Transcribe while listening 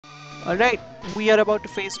Alright, we are about to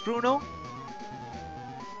face Bruno.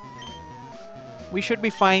 We should be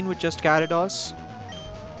fine with just Gyarados.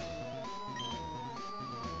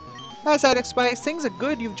 As Alex Spice, things are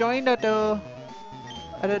good. You've joined at an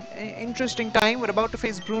interesting time. We're about to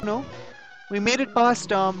face Bruno. We made it past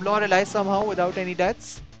Lorelei somehow without any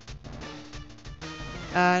deaths.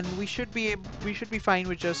 And we should be fine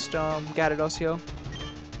with just Gyarados here.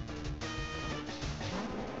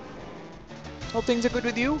 Hope things are good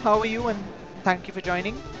with you. How are you? And thank you for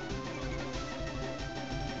joining.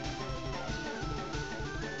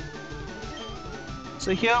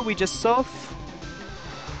 So here we just surf.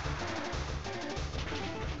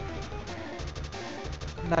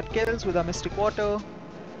 And that kills with our Mystic Water.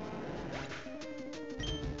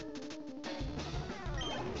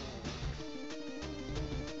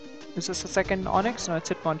 Is this the second Onix? No, it's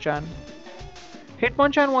Hitmonchan.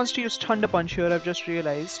 Hitmonchan wants to use Thunder Punch here, I've just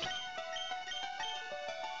realized.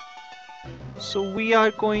 So we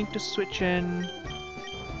are going to switch in.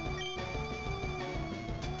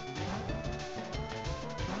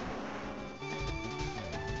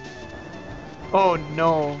 Oh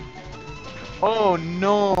no. Oh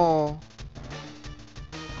no.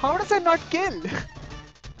 How does that not kill?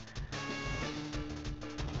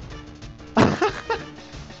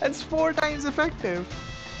 That's 4 times effective.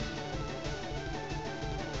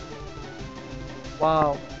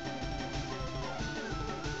 Wow.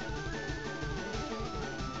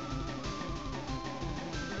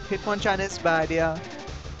 Hitmonchan is bad, yeah.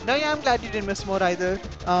 No, yeah, I'm glad you didn't miss more either.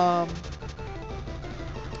 Hope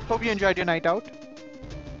you enjoyed your night out.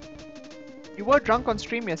 You were drunk on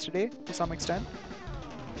stream yesterday, to some extent.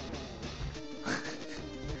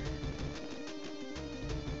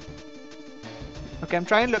 Okay, I'm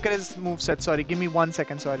trying to look at his moveset, sorry. Give me 1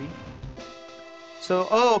 second, sorry. So,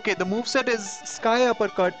 oh, okay, the moveset is Sky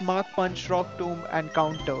Uppercut, Mark Punch, Rock Tomb, and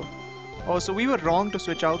Counter. Oh, so we were wrong to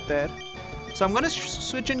switch out there. So I'm gonna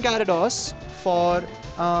switch in Gyarados for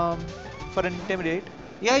an Intimidate.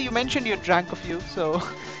 Yeah, you mentioned you drank a few, so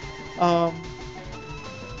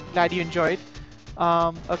glad you enjoyed.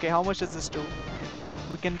 Okay, how much does this do?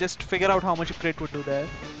 We can just figure out how much a crit would do there.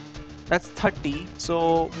 That's 30,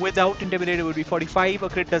 so without Intimidate it would be 45, a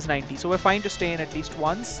crit does 90. So we're fine to stay in at least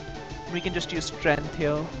once. We can just use Strength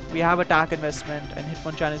here. We have Attack Investment and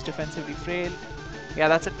Hitmonchan is defensively frail. Yeah,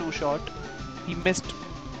 that's a 2-shot. He missed.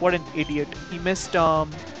 What an idiot. He missed Rock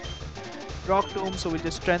Tomb, so we'll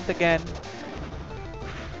just Strength again.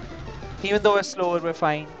 Even though we're slower, we're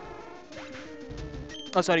fine.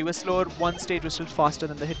 Oh sorry, we're slower. 1 stage, we're still faster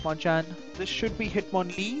than the Hitmonchan. This should be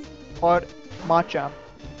Hitmonlee or Machamp,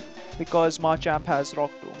 because Machamp has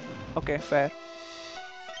Rock Tomb. Okay, fair.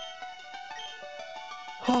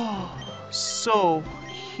 So,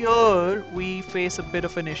 here we face a bit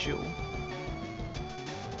of an issue.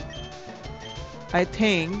 I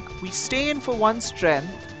think we stay in for 1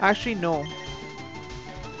 strength. Actually, no.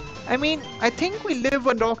 I mean, I think we live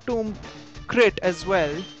a Rock Tomb crit as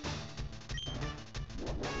well.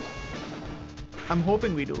 I'm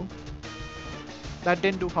hoping we do. That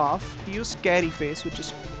didn't do half. He used Scary Face, which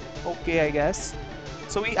is okay, I guess.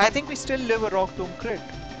 So I think we still live a Rock Tomb crit.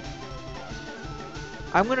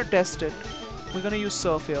 I'm gonna test it. We're gonna use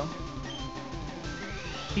Surf here.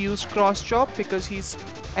 He used Cross Chop because he's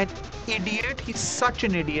an idiot. He's such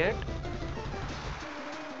an idiot.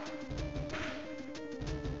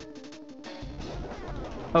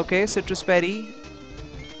 Okay, Citrus Berry.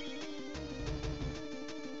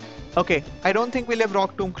 Okay, I don't think we live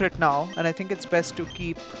Rock Tomb crit now, and I think it's best to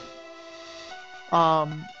keep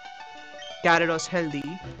Gyarados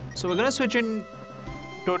healthy. So we're gonna switch in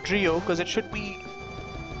Dodrio because it should be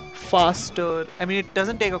faster. I mean, it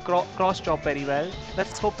doesn't take a Cross Chop very well.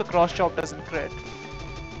 Let's hope the Cross Chop doesn't crit.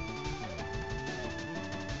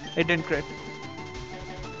 It didn't crit.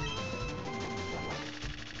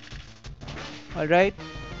 Alright.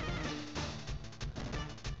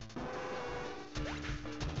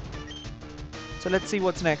 So let's see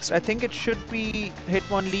what's next. I think it should be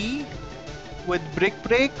Hitmonlee with Brick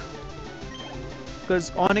Break, because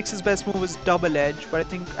Onix's best move is Double Edge, but I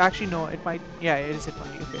think actually no, it might. Yeah, it is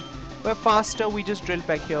Hitmonlee. Okay, we're faster. We just Drill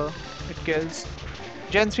Peck here. It kills.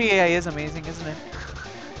 Gen 3 AI is amazing, isn't it?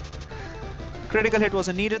 Critical hit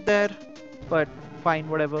wasn't needed there, but fine,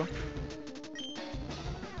 whatever.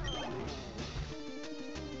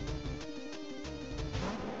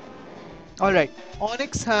 Alright,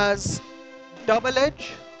 Onix has Double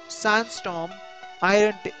Edge, Sandstorm,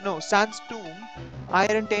 Sandstorm,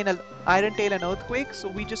 Iron Tail and Earthquake, so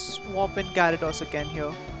we just swap in Gyarados again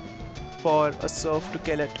here for a Surf to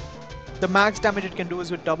kill it. The max damage it can do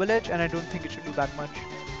is with Double Edge, and I don't think it should do that much,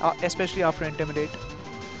 especially after Intimidate.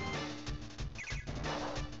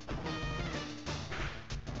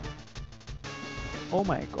 Oh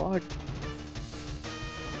my god.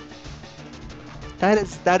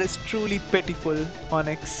 That is truly pitiful,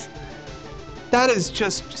 Onix. That is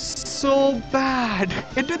just so bad.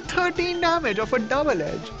 It did 13 damage of a double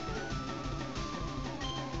edge.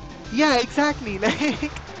 Yeah, exactly. Like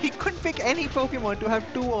he couldn't pick any Pokemon to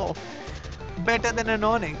have 2 off better than an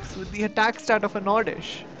Onix with the attack stat of an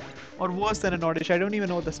Oddish. Or worse than an Oddish. I don't even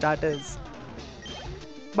know what the stat is.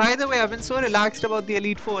 By the way, I've been so relaxed about the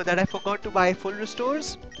Elite Four that I forgot to buy full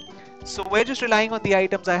restores. So we're just relying on the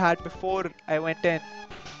items I had before I went in.